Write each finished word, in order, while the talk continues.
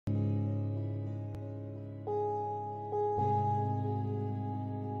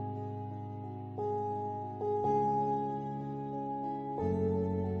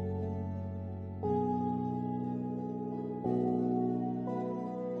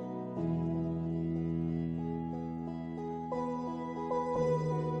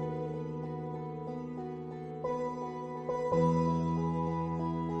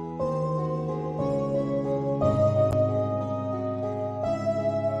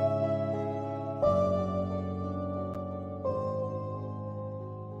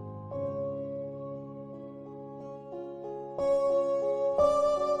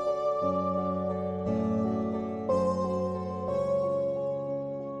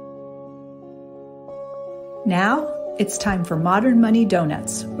Now, it's time for Modern Money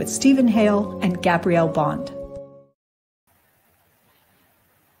Donuts with Stephen Hale and Gabrielle Bond.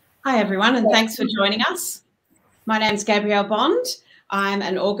 Hi, everyone, and thanks for joining us. My name is Gabrielle Bond. I'm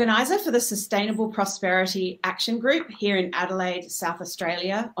an organiser for the Sustainable Prosperity Action Group here in Adelaide, South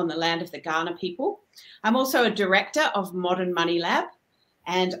Australia, on the land of the Kaurna people. I'm also a director of Modern Money Lab,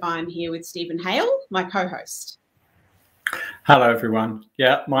 and I'm here with Stephen Hale, my co-host. Hello, everyone.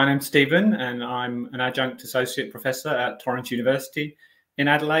 Yeah, my name's Stephen, and I'm an adjunct associate professor at Torrens University in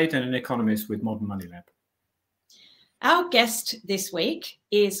Adelaide and an economist with Modern Money Lab. Our guest this week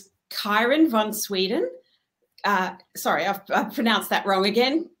is Kieran von Sweden. Sorry, I've pronounced that wrong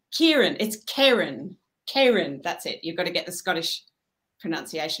again. Kieran, it's Kieran. Kieran, that's it. You've got to get the Scottish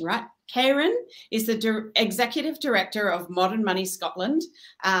pronunciation right. Kieran is the Executive Director of Modern Money Scotland,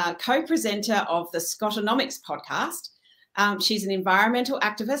 co-presenter of the Scotonomics podcast. She's an environmental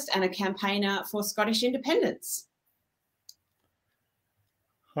activist and a campaigner for Scottish independence.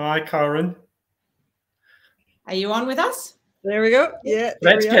 Hi, Kieran. Are you on with us? There we go. Yeah.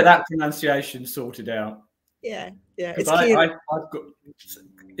 Let's get that pronunciation sorted out. Yeah. It's Kieran. I've got.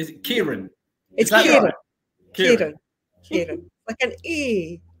 Is it Kieran? It's Kieran. Right? Kieran. Like an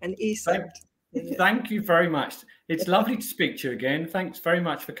E sound. Thank you very much. It's lovely to speak to you again. Thanks very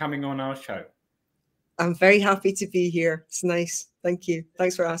much for coming on our show. I'm very happy to be here. It's nice. Thank you.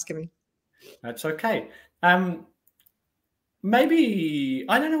 Thanks for asking me. That's okay. Maybe,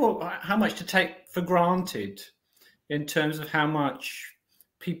 I don't know how much to take for granted in terms of how much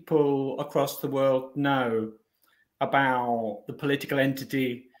people across the world know about the political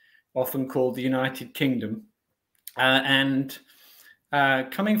entity often called the United Kingdom. And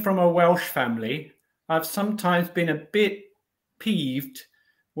coming from a Welsh family, I've sometimes been a bit peeved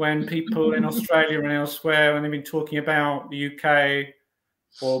when people in Australia and elsewhere, when they've been talking about the UK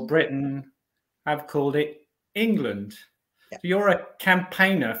or Britain, have called it England. Yeah. So you're a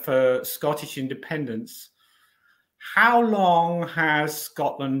campaigner for Scottish independence. How long has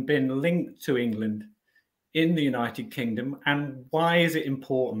Scotland been linked to England in the United Kingdom, and why is it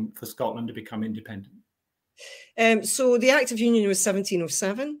important for Scotland to become independent? So the Act of Union was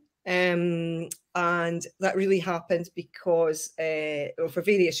 1707. And that really happened because, for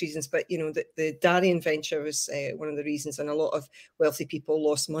various reasons, but the Darien venture was one of the reasons, and a lot of wealthy people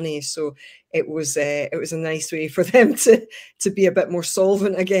lost money. So it was a nice way for them to be a bit more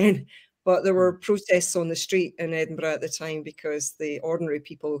solvent again. But there were protests on the street in Edinburgh at the time because the ordinary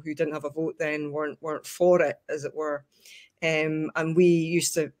people who didn't have a vote then weren't for it, as it were. And we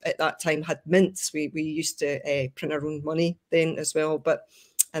used to, at that time, had mints. We used to print our own money then as well.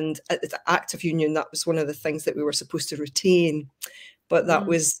 And at the Act of Union, that was one of the things that we were supposed to retain. But that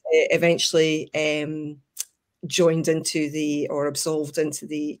was eventually joined into or absolved into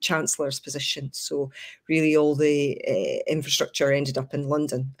the Chancellor's position. So really all the infrastructure ended up in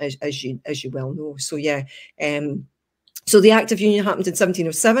London, as you well know. So yeah. So the Act of Union happened in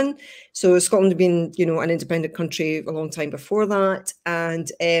 1707. So Scotland had been, an independent country a long time before that.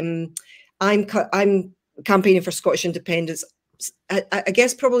 And I'm campaigning for Scottish independence. I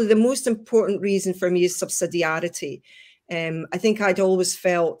guess probably the most important reason for me is subsidiarity. I think I'd always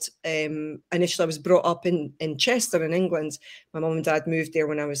felt, initially I was brought up in Chester in England. My mum and dad moved there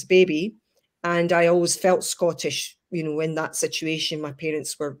when I was a baby. And I always felt Scottish, in that situation. My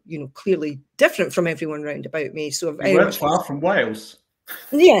parents were, clearly different from everyone round about me. So you weren't far from Wales.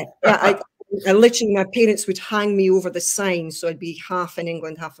 Yeah. I literally, my parents would hang me over the sign. So I'd be half in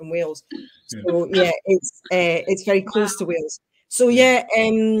England, half in Wales. So yeah, it's very close to Wales. So yeah,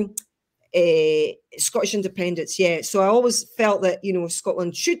 Scottish independence, yeah. So I always felt that,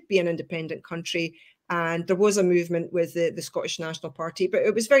 Scotland should be an independent country. And there was a movement with the Scottish National Party, but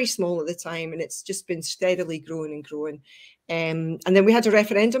it was very small at the time, and it's just been steadily growing and growing. And then we had a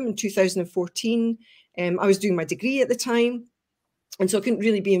referendum in 2014. I was doing my degree at the time, and so I couldn't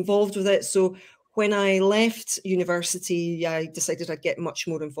really be involved with it. So when I left university, I decided I'd get much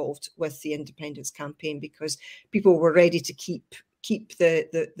more involved with the independence campaign because people were ready to keep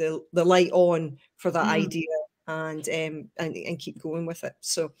the light on for that idea and keep going with it.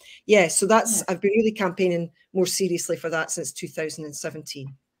 So yeah, I've been really campaigning more seriously for that since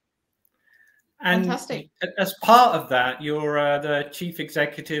 2017. And fantastic. As part of that, you're the chief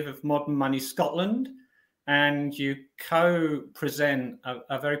executive of Modern Money Scotland, and you co-present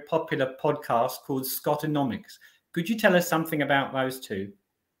a very popular podcast called Scotonomics. Could you tell us something about those two?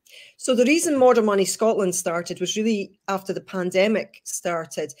 So the reason Modern Money Scotland started was really after the pandemic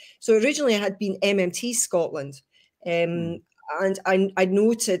started. So originally it had been MMT Scotland. And I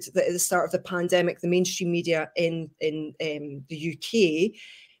noted that at the start of the pandemic, the mainstream media in the UK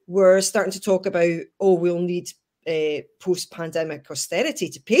were starting to talk about, oh, we'll need post-pandemic austerity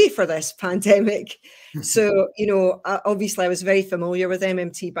to pay for this pandemic. So, you know, obviously I was very familiar with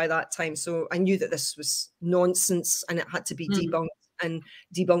MMT by that time. So I knew that this was nonsense and it had to be debunked, and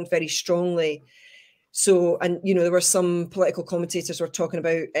debunked very strongly. So, and, you know, there were some political commentators were talking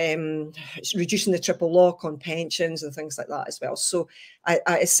about reducing the triple lock on pensions and things like that as well. So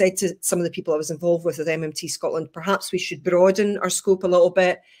I said to some of the people I was involved with at MMT Scotland, perhaps we should broaden our scope a little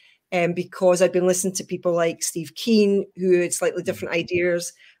bit, because I'd been listening to people like Steve Keen, who had slightly different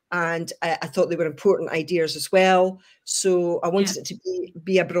ideas, and I thought they were important ideas as well. So I wanted it to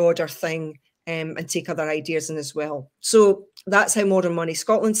be a broader thing, and take other ideas in as well. So that's how Modern Money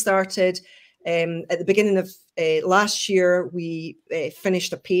Scotland started. At the beginning of last year, we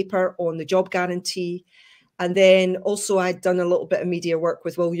finished a paper on the job guarantee. And then also I'd done a little bit of media work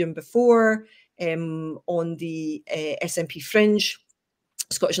with William before, on the SNP Fringe,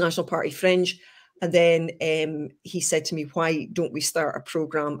 Scottish National Party Fringe. And then he said to me, why don't we start a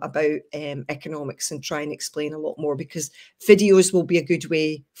programme about economics and try and explain a lot more, because videos will be a good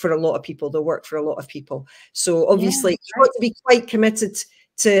way for a lot of people. They'll work for a lot of people. So obviously you've got to be quite committed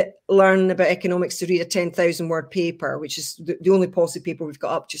to learn about economics to read a 10,000 word paper, which is the only policy paper we've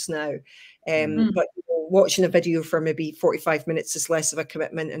got up just now. But you know, watching a video for maybe 45 minutes is less of a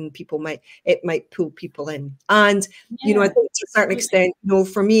commitment, and it might pull people in. And, you know, I think to a certain extent, you know,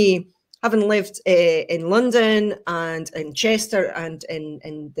 for me, having lived in London and in Chester and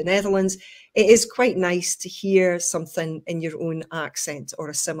in the Netherlands, it is quite nice to hear something in your own accent or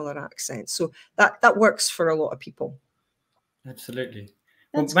a similar accent. So that works for a lot of people. Absolutely.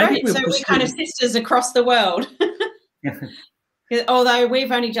 That's great. So we're kind of sisters across the world. Although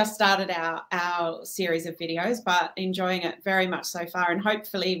we've only just started our series of videos, but enjoying it very much so far. And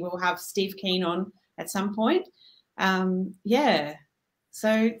hopefully we'll have Steve Keen on at some point. Yeah.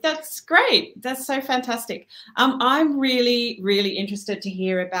 So that's great. That's so fantastic. I'm really, really interested to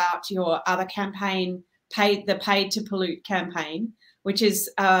hear about your other campaign, the Paid to Pollute campaign, which is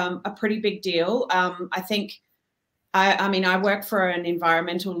a pretty big deal. I think, I mean, I work for an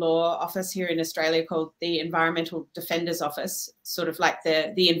environmental law office here in Australia called the Environmental Defenders Office, sort of like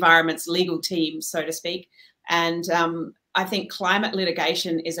the environment's legal team, so to speak. And I think climate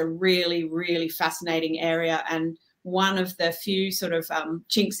litigation is a really, really fascinating area, and one of the few sort of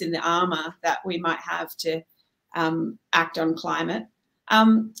chinks in the armor that we might have to act on climate.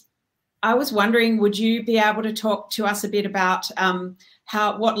 I was wondering, would you be able to talk to us a bit about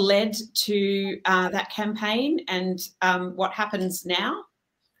what led to that campaign and what happens now?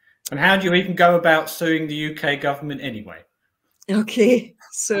 And how do you even go about suing the UK government anyway? Okay,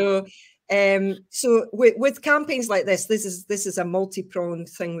 so with campaigns like this is a multi-pronged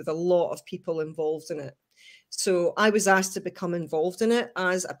thing with a lot of people involved in it. So I was asked to become involved in it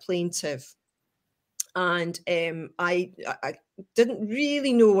as a plaintiff, and I didn't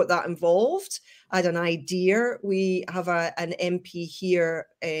really know what that involved. I had an idea. We have an MP here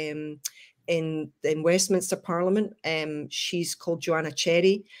in Westminster Parliament. She's called Joanna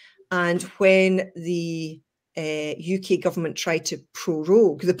Cherry, and when the UK government tried to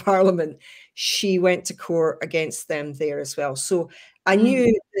prorogue the Parliament, she went to court against them there as well. So I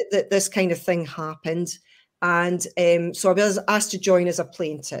knew that this kind of thing happened. And so I was asked to join as a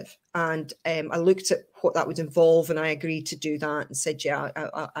plaintiff, and I looked at what that would involve, and I agreed to do that and said, yeah,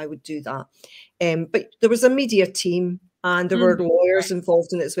 I would do that. But there was a media team, and there were lawyers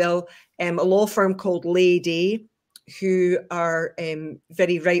involved in it as well. A law firm called Lady, who are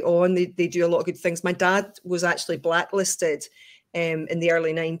very right on. They do a lot of good things. My dad was actually blacklisted in the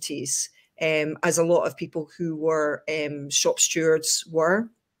early 90s, as a lot of people who were shop stewards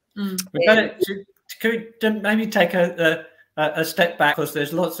were. Could we maybe take a step back, because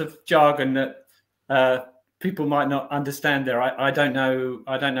there's lots of jargon that people might not understand there. I don't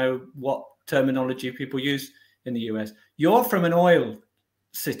know what terminology people use in the US. You're from an oil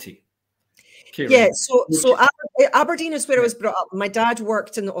city, Kieran. Yeah, so Aberdeen is where I was brought up. My dad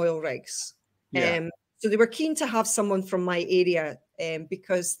worked in the oil rigs. So they were keen to have someone from my area,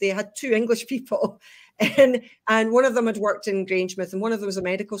 because they had two English people, and one of them had worked in Grangemouth, and one of them was a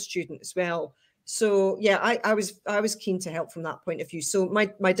medical student as well. So yeah, I was keen to help from that point of view. So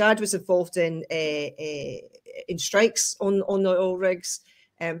my dad was involved in strikes on the oil rigs,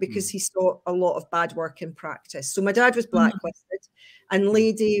 because he saw a lot of bad work in practice. So my dad was blacklisted, and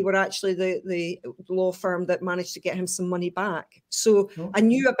Lady were actually the law firm that managed to get him some money back. So I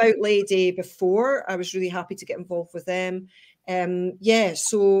knew about Lady before. I was really happy to get involved with them. Yeah,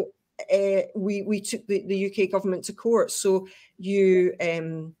 so we took the UK government to court. So you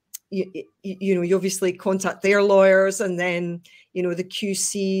you obviously contact their lawyers, and then, the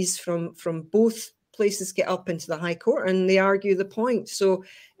QCs from both places get up into the High Court and they argue the point. So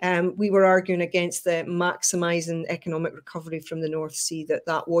we were arguing against the maximising economic recovery from the North Sea,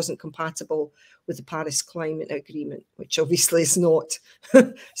 that wasn't compatible with the Paris Climate Agreement, which obviously is not.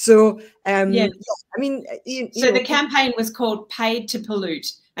 So, yeah, I mean, so the campaign was called Paid to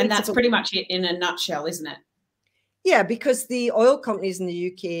Pollute, and that's pretty much it in a nutshell, isn't it? Yeah, because the oil companies in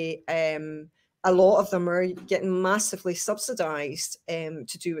the UK, a lot of them are getting massively subsidised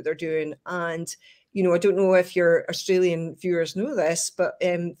to do what they're doing. And, I don't know if your Australian viewers know this, but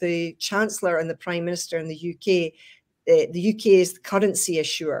the Chancellor and the Prime Minister in the UK is the currency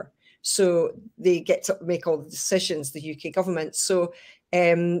issuer. So they get to make all the decisions, the UK government. So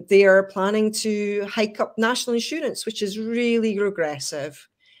they are planning to hike up national insurance, which is really regressive.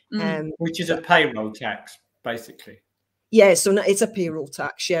 Which is a payroll tax, basically. Yeah, so it's a payroll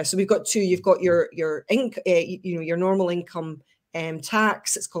tax. Yeah, so we've got two. You've got your your normal income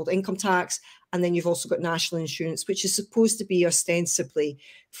tax. It's called income tax, and then you've also got national insurance, which is supposed to be ostensibly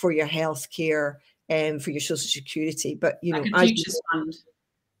for your health care and for your social security. But like a futures fund.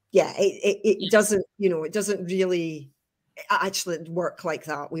 Yeah, it doesn't. It doesn't really actually work like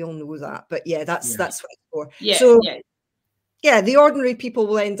that. We all know that. But yeah, that's what it's for. Yeah. So yeah, the ordinary people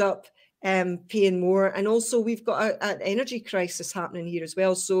will end up paying more. And also we've got an energy crisis happening here as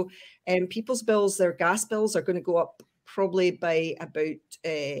well. So people's bills, their gas bills are going to go up probably by about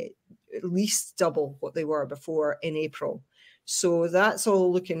at least double what they were before in April. So that's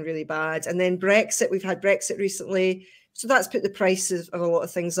all looking really bad. And then Brexit, we've had Brexit recently. So that's put the prices of a lot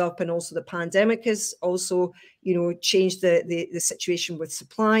of things up. And also the pandemic has also, changed the situation with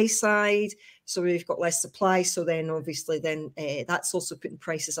supply side. So we've got less supply. So then obviously that's also putting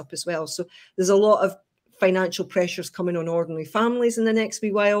prices up as well. So there's a lot of financial pressures coming on ordinary families in the next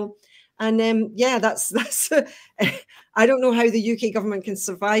wee while. And yeah, that's I don't know how the UK government can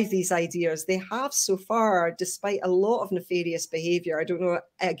survive these ideas. They have so far, despite a lot of nefarious behaviour. I don't know,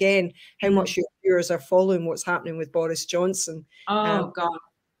 again, how much your viewers are following what's happening with Boris Johnson. Oh, God.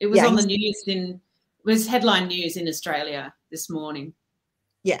 It was on the news it was headline news in Australia this morning.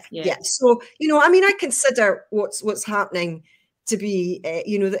 Yeah. So, I mean, I consider what's happening to be,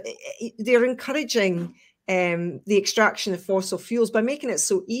 they're encouraging the extraction of fossil fuels by making it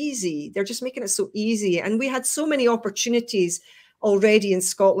so easy. They're just making it so easy. And we had so many opportunities already in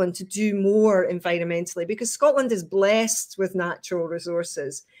Scotland to do more environmentally, because Scotland is blessed with natural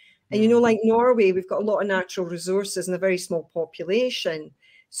resources. And, like Norway, we've got a lot of natural resources and a very small population.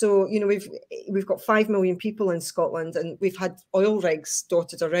 So, we've got 5 million people in Scotland, and we've had oil rigs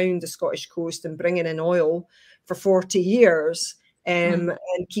dotted around the Scottish coast and bringing in oil for 40 years. And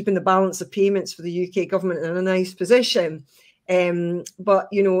keeping the balance of payments for the UK government in a nice position. But,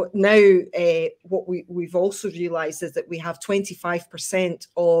 now what we've also realised is that we have 25%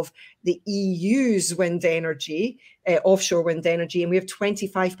 of the EU's wind energy, offshore wind energy, and we have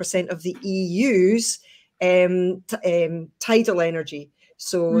 25% of the EU's tidal energy.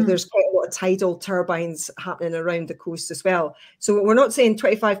 So there's quite a lot of tidal turbines happening around the coast as well. So we're not saying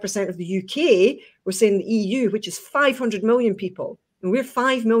 25% of the UK, we're saying the EU, which is 500 million people. And we're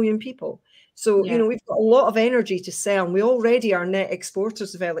 5 million people. So, we've got a lot of energy to sell. And we already are net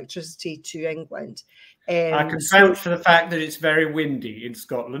exporters of electricity to England. I can vouch for the fact that it's very windy in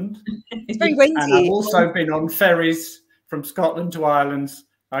Scotland. It's very windy. And I've also been on ferries from Scotland to Ireland.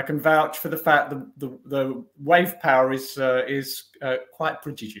 I can vouch for the fact that the wave power is quite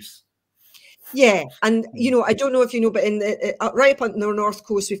prodigious. Yeah, and I don't know if you know, but in right up on the north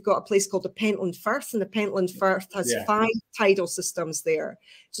coast, we've got a place called the Pentland Firth, and the Pentland Firth has 5 tidal systems there.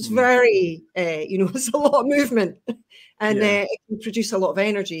 So it's very, it's a lot of movement, and it can produce a lot of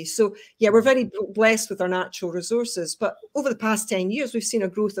energy. So yeah, we're very blessed with our natural resources. But over the past 10 years, we've seen a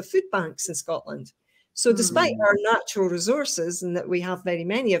growth of food banks in Scotland. So despite our natural resources, and that we have very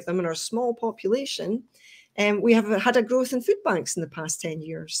many of them in our small population, we have had a growth in food banks in the past 10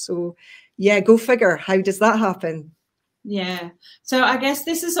 years. So yeah, go figure. How does that happen? Yeah. So I guess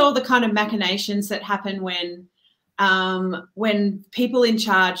this is all the kind of machinations that happen when people in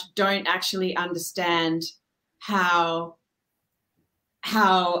charge don't actually understand how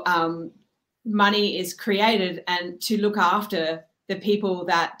money is created and to look after the people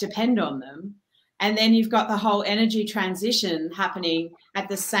that depend on them. And then you've got the whole energy transition happening at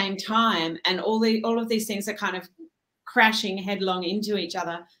the same time, and all of these things are kind of crashing headlong into each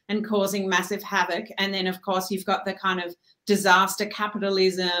other and causing massive havoc. And then, of course, you've got the kind of disaster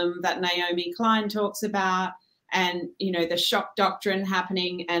capitalism that Naomi Klein talks about, and the shock doctrine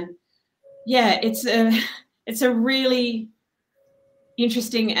happening. And yeah, it's a really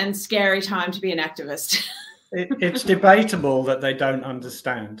interesting and scary time to be an activist. It's debatable that they don't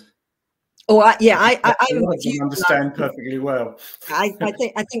understand. Oh, I understand perfectly well. I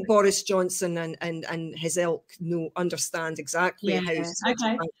think Boris Johnson and his ilk understand exactly how.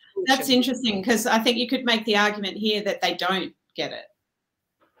 Okay, that's interesting, because I think you could make the argument here that they don't get it.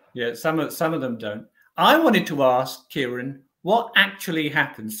 Yeah, some of them don't. I wanted to ask Kieran what actually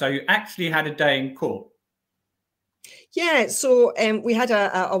happened. So you actually had a day in court. Yeah, so we had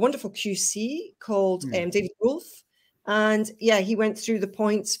a wonderful QC called David Wolf. And yeah, he went through the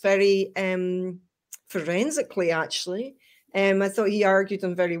points very forensically, actually. I thought he argued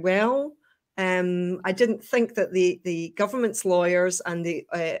them very well. I didn't think that the government's lawyers and the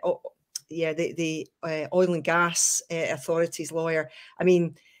oil and gas authorities lawyer, I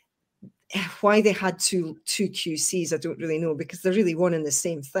mean, why they had two QCs, I don't really know, because they're really one and the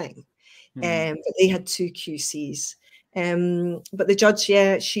same thing. But they had two QCs. But the judge,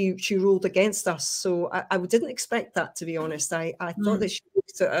 she ruled against us. So I didn't expect that, to be honest. I thought that she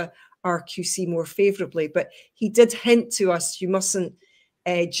looked at our QC more favorably, but he did hint to us, you mustn't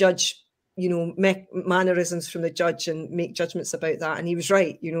judge, mannerisms from the judge and make judgments about that. And he was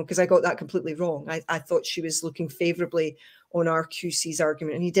right, because I got that completely wrong. I thought she was looking favorably on our QC's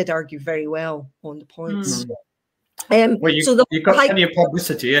argument, and he did argue very well on the points. Well, you got plenty of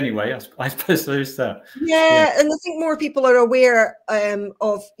publicity anyway, I suppose there's that. Yeah, and I think more people are aware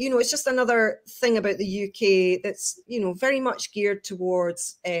of, it's just another thing about the UK that's, very much geared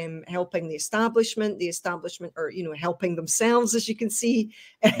towards helping the establishment or, helping themselves, as you can see,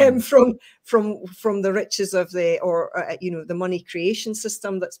 from the riches of the money creation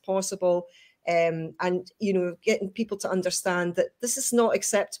system that's possible. And, getting people to understand that this is not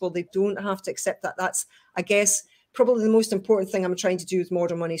acceptable. They don't have to accept that. That's, I guess, probably the most important thing I'm trying to do with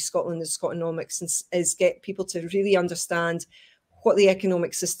Modern Money Scotland and Scotonomics is get people to really understand what the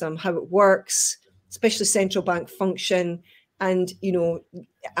economic system, how it works, especially central bank function. And,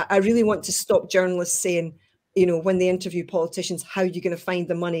 I really want to stop journalists saying, when they interview politicians, how are you going to find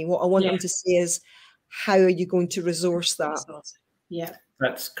the money? What I want them to say is, how are you going to resource that? Yeah.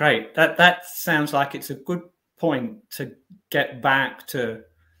 That's great. That sounds like it's a good point to get back to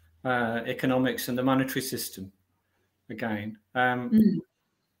economics and the monetary system again.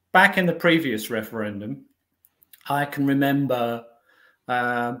 Back in the previous referendum, I can remember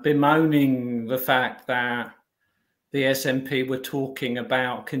bemoaning the fact that the SNP were talking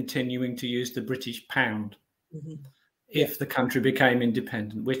about continuing to use the British pound if the country became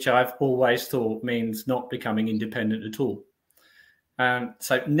independent, which I've always thought means not becoming independent at all.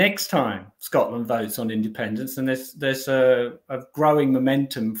 So next time Scotland votes on independence, and there's a growing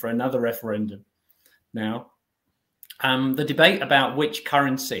momentum for another referendum now, the debate about which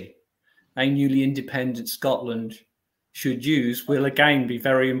currency a newly independent Scotland should use will again be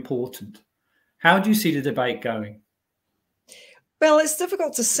very important. How do you see the debate going? Well, it's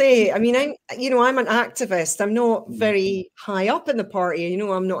difficult to say. I mean, I'm an activist. I'm not very high up in the party.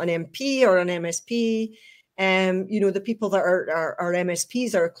 I'm not an MP or an MSP. The people that are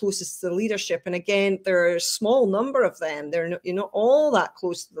MSPs are closest to the leadership. And again, there are a small number of them. They're not all that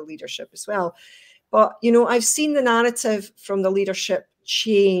close to the leadership as well. But, I've seen the narrative from the leadership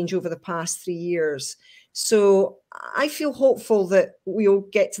change over the past 3 years. So I feel hopeful that we'll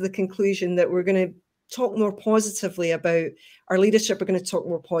get to the conclusion that we're going to talk more positively about, our leadership are going to talk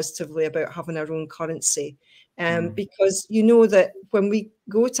more positively about having our own currency. Because that when we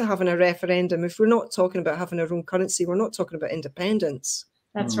go to having a referendum, if we're not talking about having our own currency, we're not talking about independence.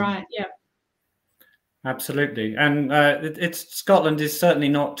 That's right. Yeah. Absolutely. And Scotland is certainly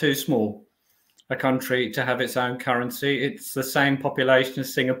not too small a country to have its own currency. It's the same population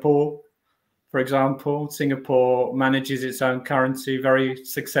as Singapore, for example. Singapore manages its own currency very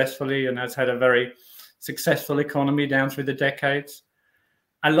successfully and has had a very successful economy down through the decades.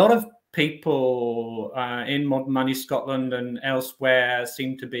 A lot of people in Modern Money Scotland and elsewhere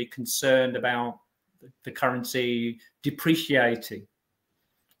seem to be concerned about the currency depreciating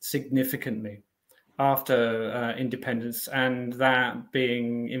significantly after independence and that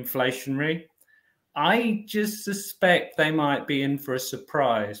being inflationary. I just suspect they might be in for a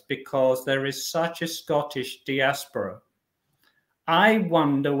surprise because there is such a Scottish diaspora. I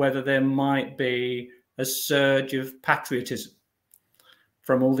wonder whether there might be a surge of patriotism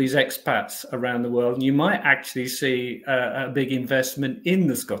from all these expats around the world. And you might actually see a big investment in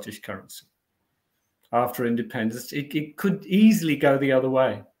the Scottish currency after independence. It could easily go the other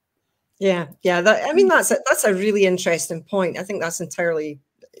way. Yeah. That's a really interesting point. I think that's entirely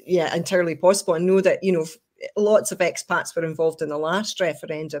possible. I know that, lots of expats were involved in the last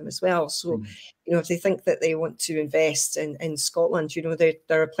referendum as well. So, you know, if they think that they want to invest in Scotland, you know, there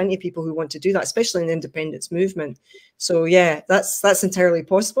are plenty of people who want to do that, especially in the independence movement. So, yeah, that's entirely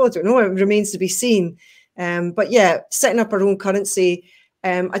possible. I don't know. It remains to be seen. But yeah, setting up our own currency.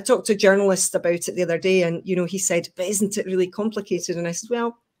 I talked to a journalist about it the other day, and, you know, he said, but isn't it really complicated? And I said,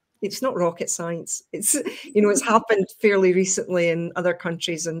 well, it's not rocket science. It's, you know, it's happened fairly recently in other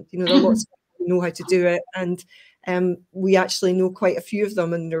countries, and, you know, there are lots of people who know how to do it. And we actually know quite a few of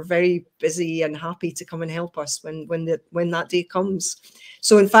them, and they're very busy and happy to come and help us when that day comes.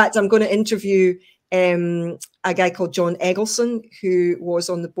 So in fact, I'm going to interview a guy called John Eggleston, who was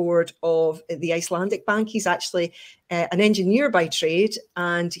on the board of the Icelandic Bank. He's actually an engineer by trade,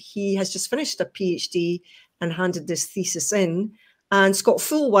 and he has just finished a PhD and handed this thesis in. And Scott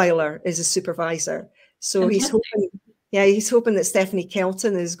Fulwiler is a supervisor. So he's hoping that Stephanie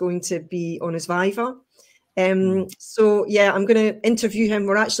Kelton is going to be on his Viva. So yeah, I'm going to interview him.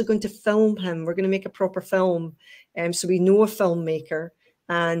 We're actually going to film him. We're going to make a proper film. So we know a filmmaker.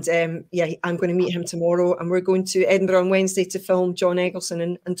 And yeah, I'm going to meet him tomorrow, and we're going to Edinburgh on Wednesday to film John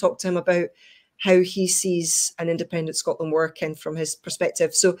Eggleston and talk to him about how he sees an independent Scotland working from his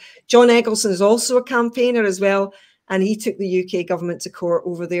perspective. So John Eggleston is also a campaigner as well, and he took the UK government to court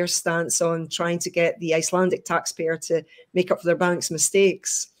over their stance on trying to get the Icelandic taxpayer to make up for their bank's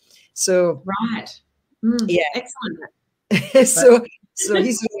mistakes. So yeah, excellent. So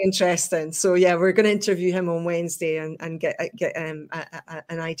he's really interesting. So yeah, we're going to interview him on Wednesday and get an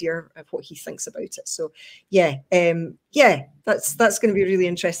idea of what he thinks about it. So yeah, that's going to be a really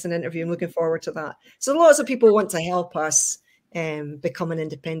interesting interview. I'm looking forward to that. So lots of people want to help us become an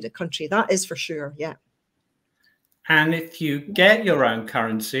independent country. That is for sure. Yeah. And if you get your own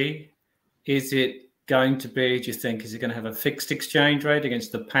currency, is it going to be? Do you think is it going to have a fixed exchange rate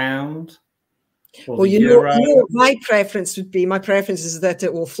against the pound? Well, you know what my preference would be. My preference is that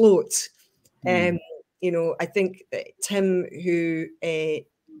it will float. You know, I think Tim, who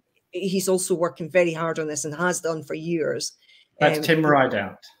he's also working very hard on this and has done for years. That's Tim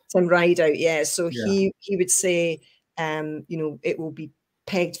Rideout. Tim Rideout, yeah. So he would say, you know, it will be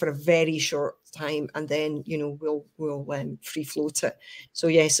pegged for a very short time, and then, you know, we'll free float it. So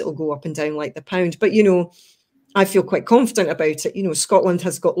yes, it will go up and down like the pound. But, you know, I feel quite confident about it. You know, Scotland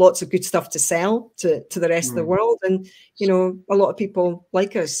has got lots of good stuff to sell to the rest of the world. And, you know, a lot of people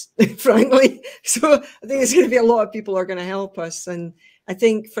like us, frankly. So I think there's going to be a lot of people who are going to help us. And I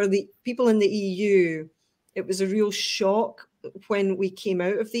think for the people in the EU, it was a real shock when we came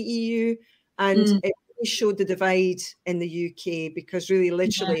out of the EU. And it really showed the divide in the UK, because really,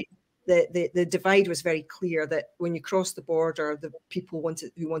 literally, the divide was very clear, that when you cross the border, the people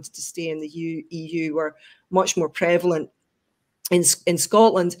who wanted to stay in the EU were much more prevalent in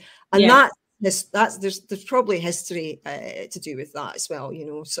Scotland, and there's probably history to do with that as well. You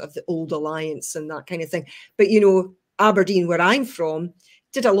know, sort of the old alliance and that kind of thing. But, you know, Aberdeen, where I'm from,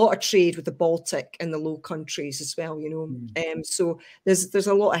 did a lot of trade with the Baltic and the Low Countries as well. You know, so there's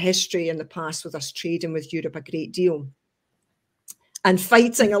a lot of history in the past with us trading with Europe a great deal. And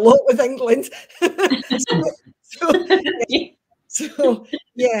fighting a lot with England. so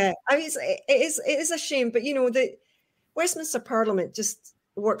yeah, I mean, it is a shame, but, you know, the Westminster Parliament just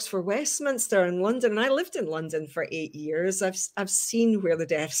works for Westminster and London, and I lived in London for 8 years. I've seen where the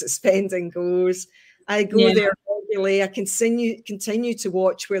deficit spending goes. I go there regularly. I continue to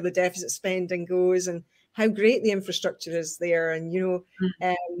watch where the deficit spending goes and how great the infrastructure is there. And, you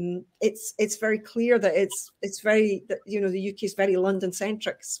know, it's very clear that you know, the UK is very London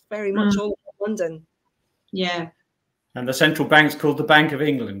centric. It's very much all about London. Yeah. And the central bank's called the Bank of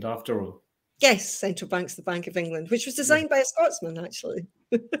England, after all. Yes, central bank's the Bank of England, which was designed by a Scotsman, actually.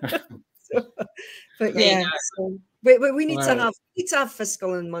 But yeah, so we need to have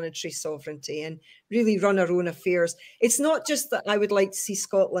fiscal and monetary sovereignty and really run our own affairs. It's not just that I would like to see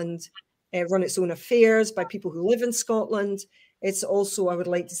Scotland run its own affairs by people who live in Scotland. It's also, I would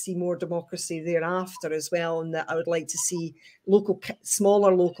like to see more democracy thereafter as well, and that I would like to see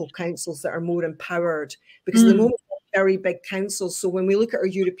smaller local councils that are more empowered, because at the moment we're very big councils. So when we look at our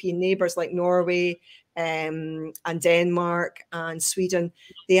European neighbours like Norway and Denmark and Sweden,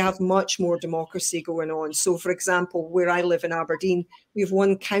 they have much more democracy going on. So, for example, where I live in Aberdeen, we have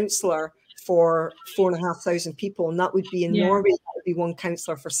one councillor for 4,500 people, and that would be in Norway. That would be one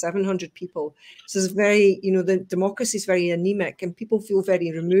councillor for 700 people. So it's very, you know, the democracy is very anemic, and people feel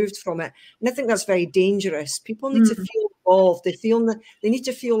very removed from it. And I think that's very dangerous. People need to feel involved. They need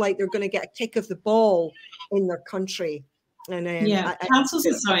to feel like they're going to get a kick of the ball in their country. And councils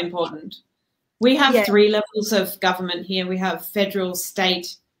are so important. We have 3 levels of government here. We have federal,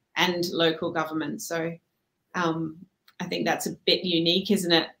 state, and local government. So I think that's a bit unique,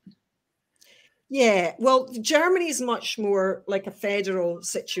 isn't it? Yeah, well, Germany is much more like a federal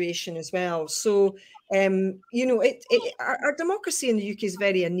situation as well. So, you know, our democracy in the UK is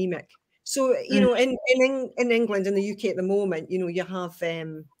very anemic. So, you know, in England, in the UK at the moment, you know, you have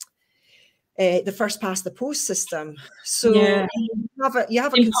the first past the post system. So Yeah. you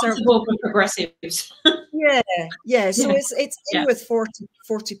have a conservative for progressives. yeah. So it's in with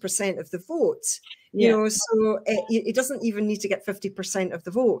 40% of the vote. You know, so it doesn't even need to get 50% of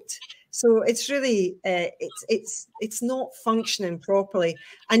the vote. So it's really it's not functioning properly,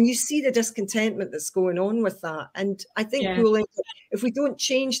 and you see the discontentment that's going on with that. And I think if we don't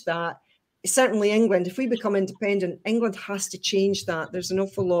change that, certainly England, if we become independent, England has to change that. There's an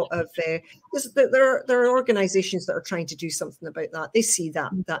awful lot of there are organisations that are trying to do something about that. They see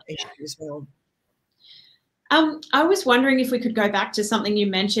that issue as well. I was wondering if we could go back to something you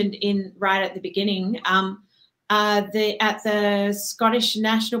mentioned right at the beginning. At the Scottish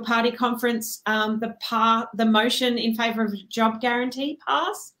National Party conference, the motion in favour of a job guarantee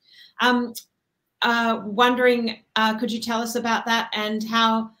passed. Wondering, could you tell us about that, and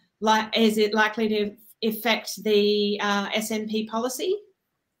how is it likely to affect the SNP policy?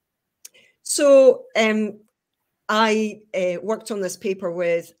 So I worked on this paper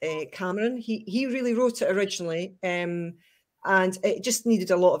with Cameron. He really wrote it originally, and it just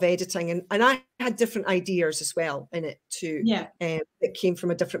needed a lot of editing. And I had different ideas as well in it too. Yeah. It came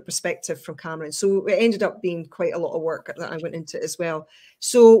from a different perspective from Cameron. So it ended up being quite a lot of work that I went into as well.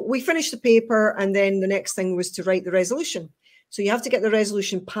 So we finished the paper, and then the next thing was to write the resolution. So you have to get the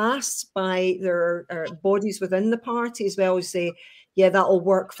resolution passed by their bodies within the party, as well as say, yeah, that'll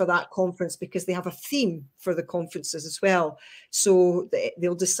work for that conference, because they have a theme for the conferences as well. So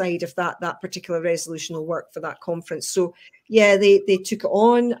they'll decide if that particular resolution will work for that conference. So yeah, they took it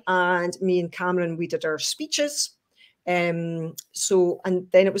on, and me and Cameron, we did our speeches. And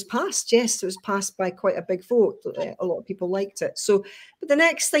then it was passed. Yes, it was passed by quite a big vote. A lot of people liked it. So, but the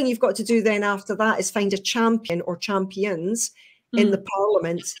next thing you've got to do then after that is find a champion or champions in the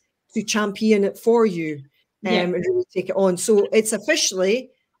parliament to champion it for you. And really take it on. So it's officially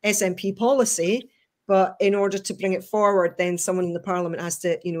SNP policy, but in order to bring it forward, then someone in the parliament has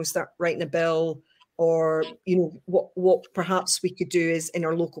to, you know, start writing a bill, or, you know, what perhaps we could do is in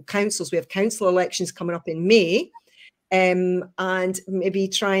our local councils, we have council elections coming up in May, and maybe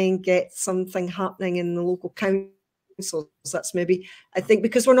try and get something happening in the local councils. That's maybe, I think,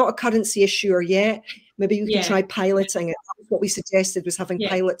 because we're not a currency issuer yet, maybe we could try piloting it. What we suggested was having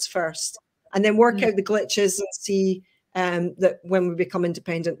pilots first, and then work out the glitches and see that when we become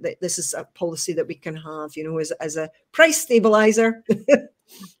independent, that this is a policy that we can have, you know, as a price stabilizer.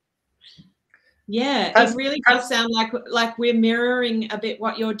 Yeah, it really does sound like we're mirroring a bit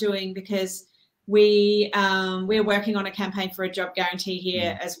what you're doing, because we're working on a campaign for a job guarantee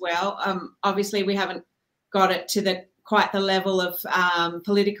here as well. Obviously, we haven't got it to quite the level of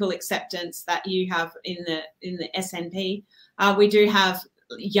political acceptance that you have in the SNP. We do have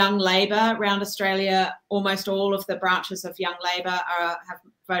Young Labor around Australia. Almost all of the branches of Young Labor have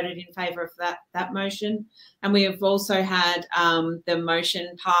voted in favour of that motion, and we have also had the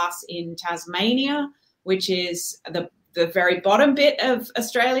motion pass in Tasmania, which is the very bottom bit of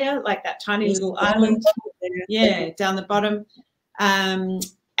Australia, like that tiny little island, down the bottom.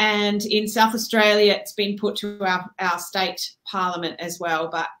 And in South Australia, it's been put to our state parliament as well.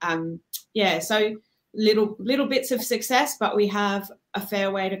 But so little bits of success, but we have a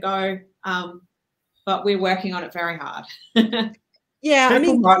fair way to go. But we're working on it very hard. Yeah, I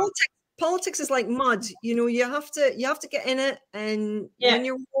mean, politics is like mud. You know, you have to get in it, and when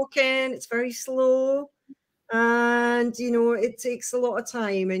you're walking, it's very slow, and you know, it takes a lot of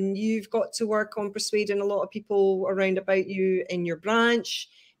time, and you've got to work on persuading a lot of people around about you in your branch,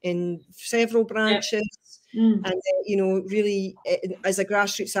 in several branches. And you know, really, as a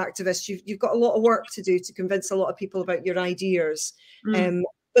grassroots activist, you've got a lot of work to do to convince a lot of people about your ideas.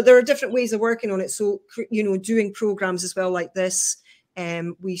 But there are different ways of working on it. So, you know, doing programs as well like this.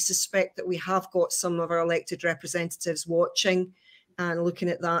 We suspect that we have got some of our elected representatives watching and looking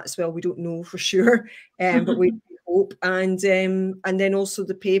at that as well. We don't know for sure, but we hope. And then also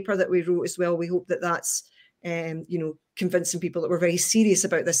the paper that we wrote as well. We hope that that's you know, convincing people that we're very serious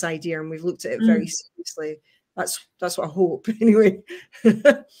about this idea, and we've looked at it very seriously. That's what I hope anyway.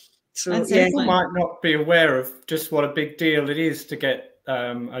 So people might not be aware of just what a big deal it is to get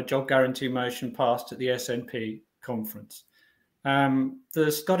a job guarantee motion passed at the SNP conference.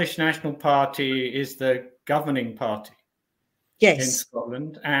 The Scottish National Party is the governing party in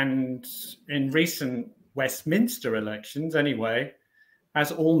Scotland, and in recent Westminster elections anyway,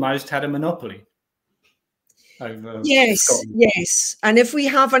 has almost had a monopoly. over Yes, Scotland. yes. And if we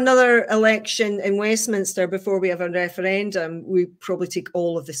have another election in Westminster before we have a referendum, we probably take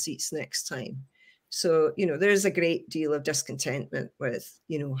all of the seats next time. So, you know, there's a great deal of discontentment with,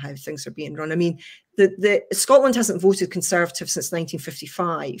 you know, how things are being run. I mean, the Scotland hasn't voted Conservative since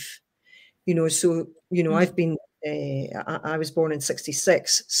 1955, you know, so, you know, I've been, I was born in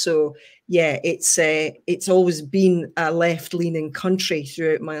 66. So, yeah, it's always been a left-leaning country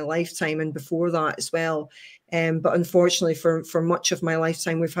throughout my lifetime and before that as well. But unfortunately, for much of my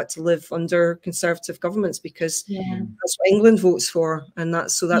lifetime, we've had to live under Conservative governments because that's what England votes for, and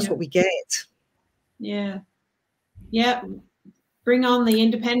that's what we get. Yeah, yeah. Bring on the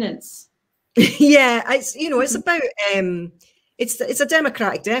independence. Yeah, it's, you know, it's about it's a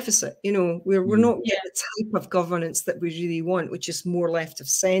democratic deficit. You know, we're not getting the type of governance that we really want, which is more left of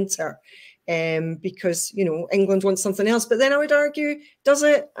centre. Because, you know, England wants something else. But then I would argue, does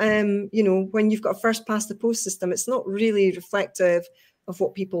it? You know, when you've got a first past the post system, it's not really reflective of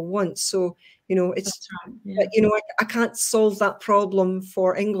what people want. So, you know, it's, right, you know, I can't solve that problem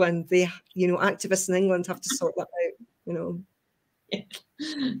for England. They, you know, activists in England have to sort that out, you know.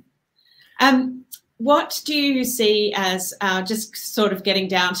 What do you see as just sort of getting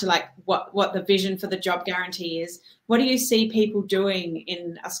down to like what the vision for the job guarantee is? What do you see people doing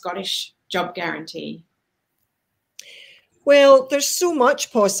in a Scottish job guarantee? Well, there's so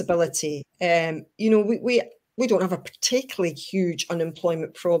much possibility. You know, we don't have a particularly huge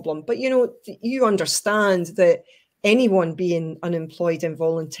unemployment problem, but, you know, you understand that anyone being unemployed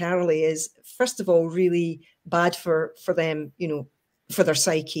involuntarily is, first of all, really bad for them, you know, for their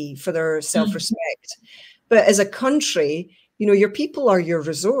psyche, for their self-respect. But as a country, you know, your people are your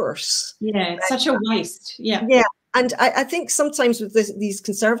resource. Yeah, it's such a waste. Yeah. Yeah. And I think sometimes with these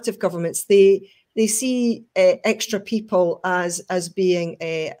Conservative governments, they see extra people as being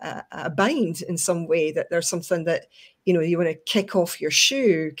a bind in some way, that there's something that, you know, you want to kick off your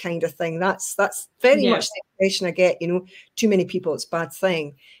shoe kind of thing. That's very much the impression I get, you know, too many people, it's a bad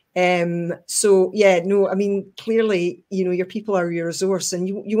thing. So yeah, no, I mean, clearly, you know, your people are your resource, and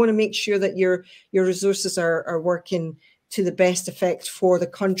you want to make sure that your resources are working to the best effect for the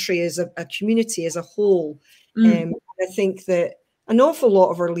country as a community as a whole. I think that an awful lot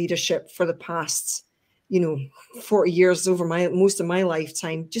of our leadership for the past, you know, 40 years over most of my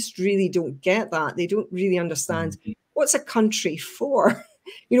lifetime just really don't get that. They don't really understand what's a country for.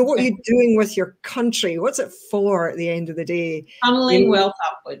 You know, what are you doing with your country? What's it for at the end of the day? Funneling wealth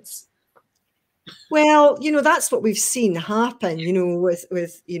upwards. Well, you know, that's what we've seen happen, you know,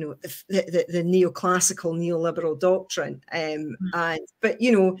 with you know, the neoclassical, neoliberal doctrine. But,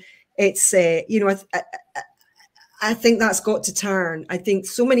 you know, it's, you know, I think that's got to turn. I think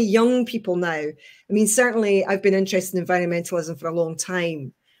so many young people now, I mean, certainly I've been interested in environmentalism for a long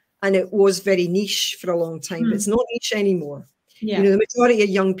time, and it was very niche for a long time, but it's not niche anymore. Yeah. You know, the majority of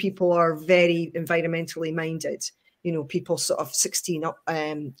young people are very environmentally minded, you know, people sort of 16 up,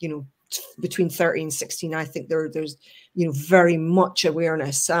 you know, between 30 and 16, I think there's, you know, very much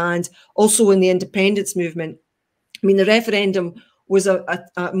awareness. And also in the independence movement, I mean, the referendum was a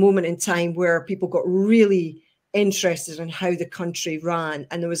moment in time where people got really interested in how the country ran,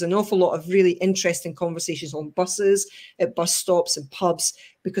 and there was an awful lot of really interesting conversations on buses, at bus stops and pubs,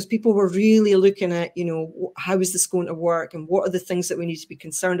 because people were really looking at, you know, how is this going to work, and what are the things that we need to be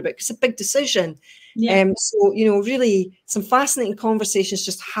concerned about, because it's a big decision. So, you know, really some fascinating conversations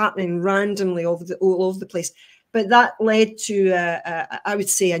just happening randomly all over the place. But that led to, I would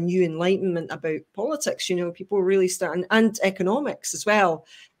say, a new enlightenment about politics. You know, people were really starting, and economics as well.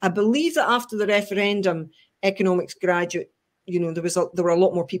 I believe that after the referendum, economics graduate, you know, there were a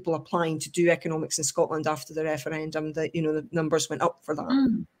lot more people applying to do economics in Scotland after the referendum. That, you know, the numbers went up for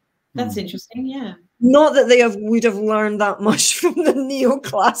that. That's interesting. Yeah. Not that they would have learned that much from the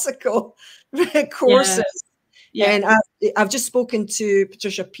neoclassical courses. Yeah. And I've just spoken to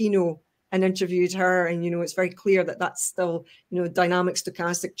Patricia Pino and interviewed her, and, you know, it's very clear that that's still, you know, dynamic,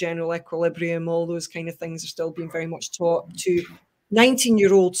 stochastic, general equilibrium, all those kind of things are still being very much taught to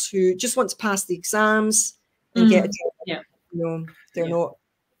 19-year-olds who just want to pass the exams and get a job. You know, they're not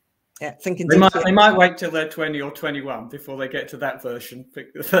thinking. They might wait till they're 20 or 21 before they get to that version.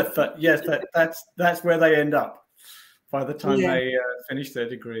 But yes, that's where they end up by the time they finish their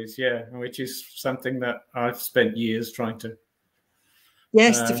degrees. Yeah, which is something that I've spent years trying to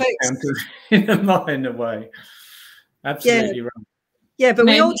to fix in a way. Absolutely right. Yeah, but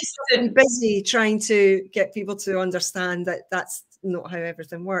we all just have to be busy trying to get people to understand that that's not how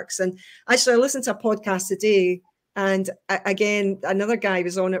everything works. And actually, I listened to a podcast today, and again, another guy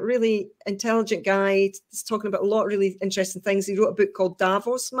was on it, really intelligent guy, he's talking about a lot of really interesting things. He wrote a book called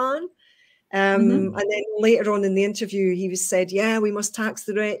Davos Man, And then later on in the interview, he was said, yeah, we must tax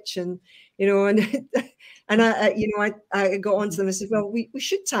the rich. And, you know, and I got on to them and said, well, we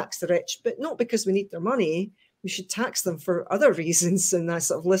should tax the rich, but not because we need their money. We should tax them for other reasons. And I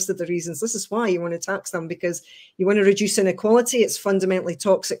sort of listed the reasons. This is why you want to tax them, because you want to reduce inequality. It's fundamentally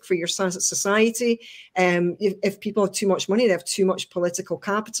toxic for your society. If people have too much money, they have too much political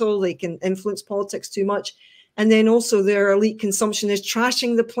capital, they can influence politics too much. And then also their elite consumption is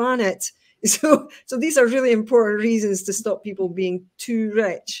trashing the planet. So these are really important reasons to stop people being too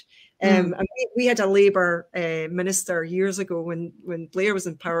rich. And we had a Labour minister years ago when Blair was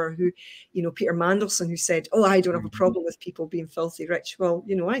in power, who, you know, Peter Mandelson, who said, "Oh, I don't have a problem with people being filthy rich." Well,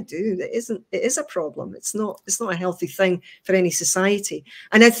 you know, I do. It is a problem. It's not a healthy thing for any society.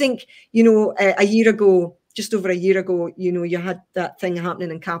 And I think, you know, a year ago, just over a year ago, you know, you had that thing happening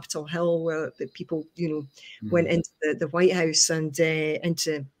in Capitol Hill where the people, you know, went into the White House and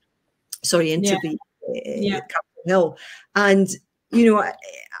into the Capitol Hill. And, you know,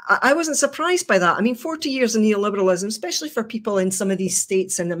 I wasn't surprised by that. I mean, 40 years of neoliberalism, especially for people in some of these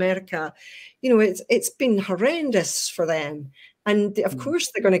states in America, you know, it's been horrendous for them. And of course,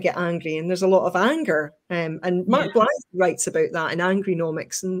 they're going to get angry. And there's a lot of anger. And Mark Blyth writes about that in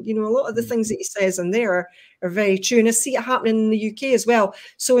Angrynomics. And, you know, a lot of the things that he says in there are very true. And I see it happening in the UK as well.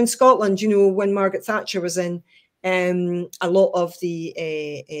 So in Scotland, you know, when Margaret Thatcher was in, a lot of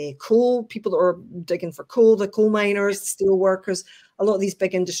the coal, people that were digging for coal, the coal miners, the steel workers, a lot of these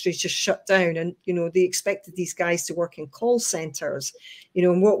big industries just shut down. And, you know, they expected these guys to work in call centres, you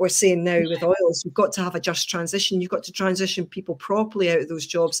know, and what we're saying now with oil is we've got to have a just transition. You've got to transition people properly out of those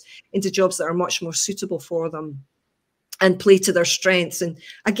jobs into jobs that are much more suitable for them and play to their strengths. And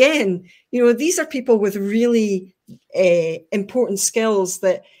again, you know, these are people with really important skills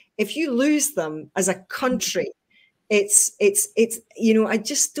that if you lose them as a country, it's you know, I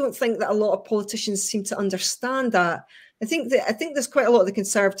just don't think that a lot of politicians seem to understand that. I think there's quite a lot of the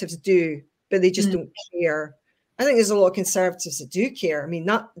Conservatives do, but they just don't care. I think there's a lot of Conservatives that do care. I mean,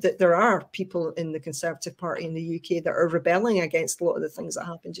 not that there are people in the Conservative Party in the UK that are rebelling against a lot of the things that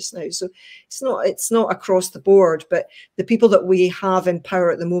happen just now. So it's not across the board, but the people that we have in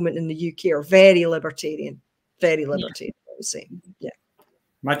power at the moment in the UK are very libertarian, I would say. Yeah.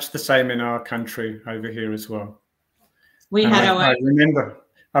 Much the same in our country over here as well.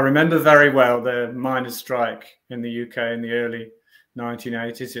 I remember very well the miners' strike in the UK in the early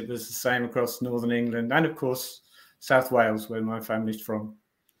 1980s. It was the same across Northern England and, of course, South Wales, where my family's from,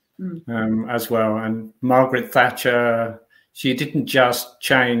 as well. And Margaret Thatcher, she didn't just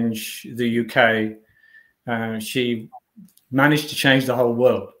change the UK. She managed to change the whole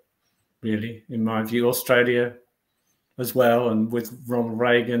world, really, in my view. Australia as well, and with Ronald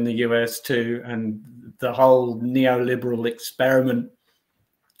Reagan, the US too, and the whole neoliberal experiment,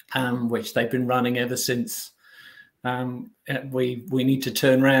 which they've been running ever since. We need to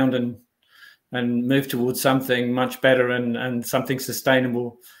turn around and move towards something much better and something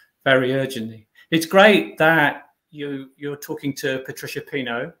sustainable very urgently. It's great that you're talking to Patricia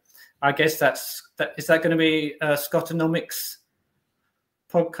Pino. I guess is that going to be a Scotonomics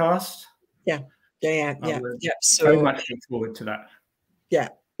podcast? Yeah. So very much look forward to that.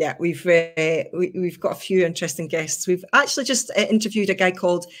 Yeah, we've got a few interesting guests. We've actually just interviewed a guy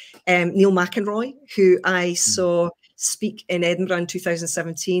called Neil McEnroy, who I saw speak in Edinburgh in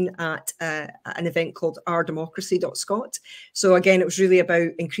 2017 at an event called ourdemocracy.scot. So again, it was really about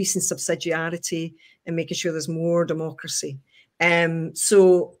increasing subsidiarity and making sure there's more democracy.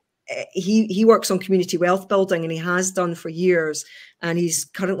 So he works on community wealth building, and he has done for years. And he's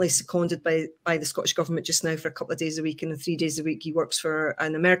currently seconded by the Scottish Government just now for a couple of days a week, and 3 days a week he works for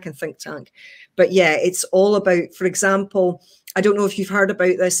an American think tank. But yeah, it's all about, for example, I don't know if you've heard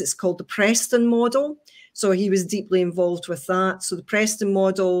about this, it's called the Preston model. So he was deeply involved with that. So the Preston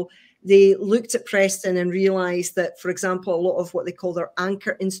model, they looked at Preston and realized that, for example, a lot of what they call their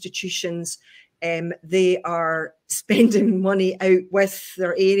anchor institutions, they are spending money out with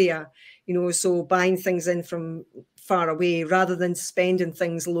their area, you know, so buying things in from far away rather than spending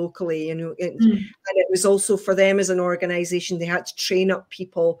things locally, you know. And it was also for them as an organization, they had to train up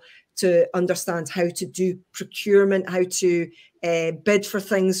people to understand how to do procurement, how to bid for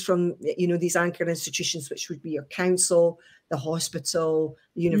things from, you know, these anchor institutions, which would be your council, the hospital,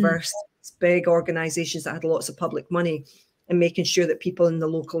 the university, big organizations that had lots of public money, and making sure that people in the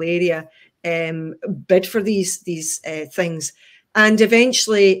local area bid for these things. And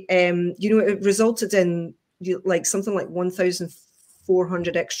eventually, you know, it resulted in like something like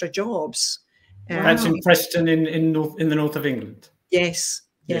 1,400 extra jobs. That's in Preston in the north of England. Yes.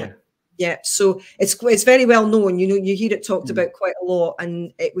 Yeah. Yeah, so it's very well known. You know, you hear it talked about quite a lot,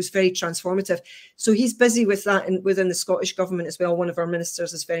 and it was very transformative. So he's busy with that, and within the Scottish government as well. One of our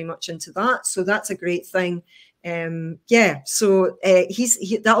ministers is very much into that, so that's a great thing. Yeah, so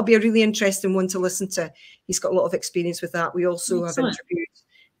that'll be a really interesting one to listen to. He's got a lot of experience with that. We also have interviewed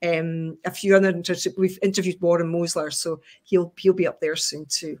a few other we've interviewed Warren Mosler, so he'll be up there soon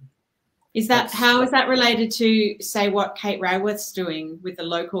too. How is that related to, say, what Kate Raworth's doing with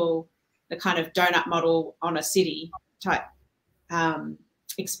the kind of donut model on a city type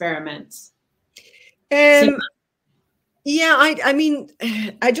experiments? Yeah, I mean,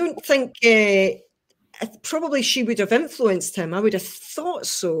 I don't think probably she would have influenced him. I would have thought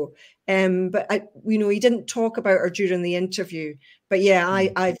so. But he didn't talk about her during the interview. But yeah,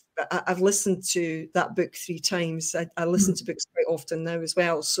 I've listened to that book 3 times. I listen to books quite often now as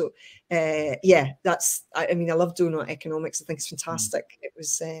well. So yeah, I love Donut Economics. I think it's fantastic. It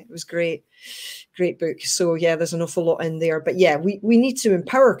was great book. So yeah, there's an awful lot in there. But yeah, we need to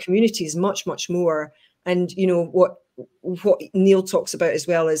empower communities much more. And you know what Neil talks about as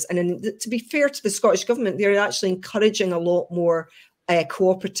well is, and to be fair to the Scottish government, they're actually encouraging a lot more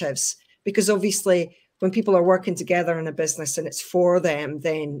cooperatives, because obviously when people are working together in a business and it's for them,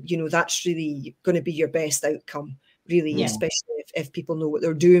 then that's really going to be your best outcome, really, especially if people know what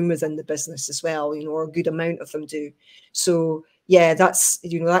they're doing within the business as well, or a good amount of them do. So yeah, that's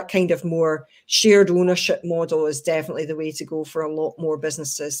that kind of more shared ownership model is definitely the way to go for a lot more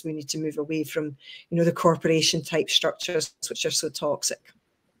businesses. We need to move away from the corporation type structures which are so toxic.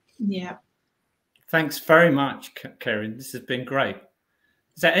 Yeah. Thanks very much, Karen. This has been great.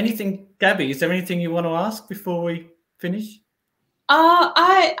 Is there anything, Gabby, is there anything you want to ask before we finish?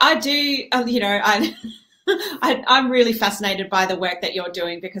 I do, I'm really fascinated by the work that you're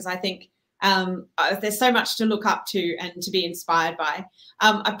doing, because I think there's so much to look up to and to be inspired by.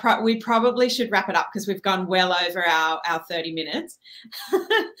 We probably should wrap it up because we've gone well over our 30 minutes.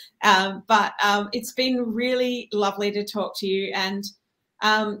 But it's been really lovely to talk to you. And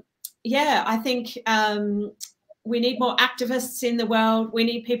yeah, I think we need more activists in the world. We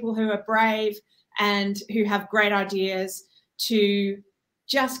need people who are brave and who have great ideas to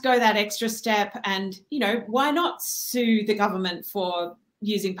just go that extra step. And, why not sue the government for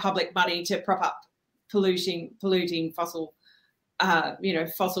using public money to prop up polluting fossil,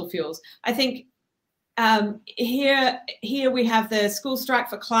 fossil fuels? I think here we have the School Strike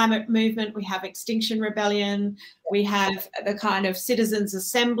for Climate movement, we have Extinction Rebellion, we have the kind of citizens'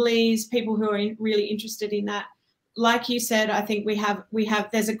 assemblies, people who are really interested in that. Like you said, I think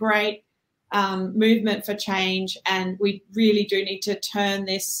there's a great movement for change, and we really do need to turn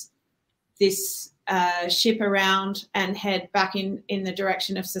this ship around and head back in the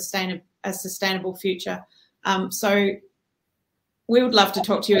direction of a sustainable future. So we would love to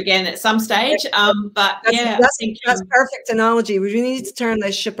talk to you again at some stage. But that's perfect analogy. We really need to turn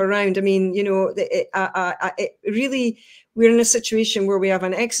this ship around. I mean, really, we're in a situation where we have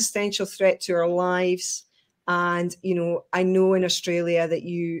an existential threat to our lives. And, I know in Australia that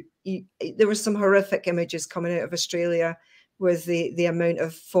there were some horrific images coming out of Australia with the amount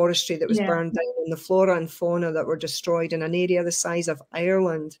of forestry that was burned down and the flora and fauna that were destroyed in an area the size of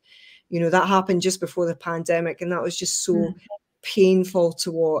Ireland. That happened just before the pandemic, and that was just so painful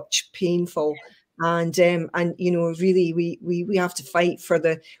to watch, painful. And really we have to fight for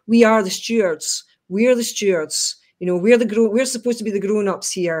we are the stewards. We're the stewards. We're supposed to be the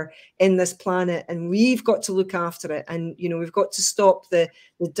grown-ups here in this planet, and we've got to look after it. And, we've got to stop the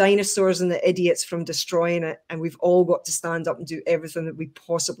dinosaurs and the idiots from destroying it. And we've all got to stand up and do everything that we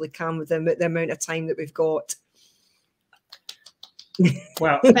possibly can with the amount of time that we've got.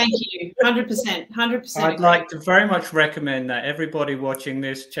 Well, thank you. 100%. I'd like to very much recommend that everybody watching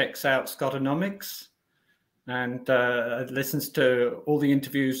this checks out Scotonomics and listens to all the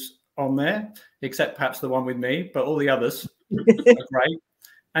interviews on there, except perhaps the one with me, but all the others are great.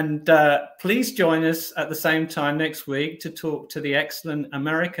 And please join us at the same time next week to talk to the excellent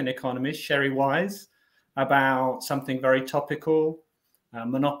American economist Sherry Wise about something very topical,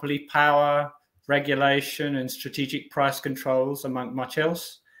 monopoly power, regulation and strategic price controls, among much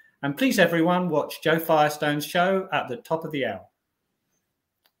else. And please, everyone, watch Joe Firestone's show at the top of the hour.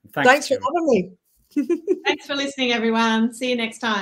 Thanks for having me. Thanks for listening, everyone. See you next time.